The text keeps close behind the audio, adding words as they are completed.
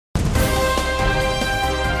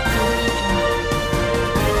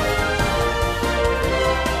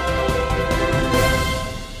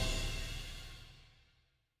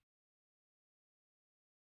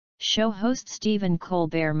Show host Stephen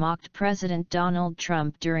Colbert mocked President Donald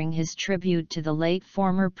Trump during his tribute to the late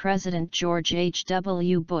former President George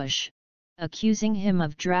H.W. Bush, accusing him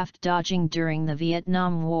of draft dodging during the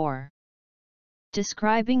Vietnam War.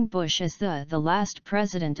 Describing Bush as the last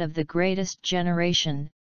president of the greatest generation,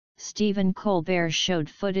 Stephen Colbert showed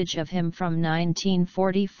footage of him from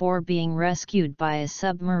 1944 being rescued by a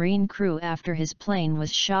submarine crew after his plane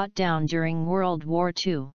was shot down during World War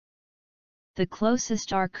II. The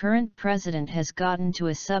closest our current president has gotten to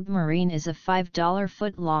a submarine is a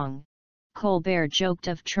 5-foot-long, Colbert joked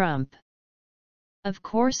of Trump. Of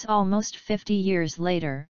course, almost 50 years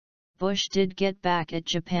later, Bush did get back at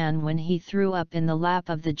Japan when he threw up in the lap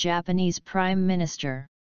of the Japanese Prime Minister.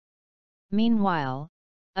 Meanwhile,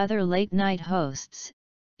 other late-night hosts,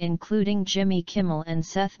 including Jimmy Kimmel and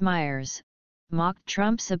Seth Meyers, mocked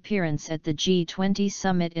Trump's appearance at the G20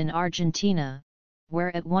 summit in Argentina,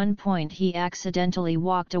 where at one point he accidentally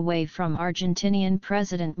walked away from Argentinian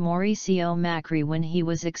President Mauricio Macri when he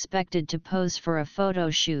was expected to pose for a photo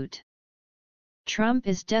shoot. Trump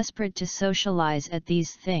is desperate to socialize at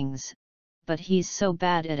these things, but he's so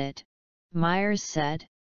bad at it, Meyers said.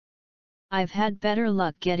 I've had better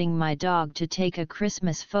luck getting my dog to take a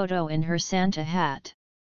Christmas photo in her Santa hat.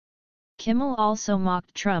 Kimmel also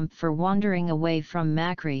mocked Trump for wandering away from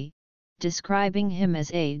Macri, describing him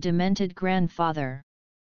as a demented grandfather.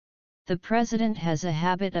 The president has a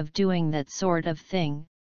habit of doing that sort of thing,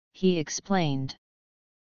 he explained.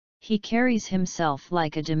 He carries himself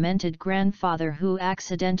like a demented grandfather who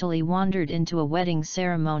accidentally wandered into a wedding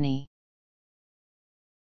ceremony.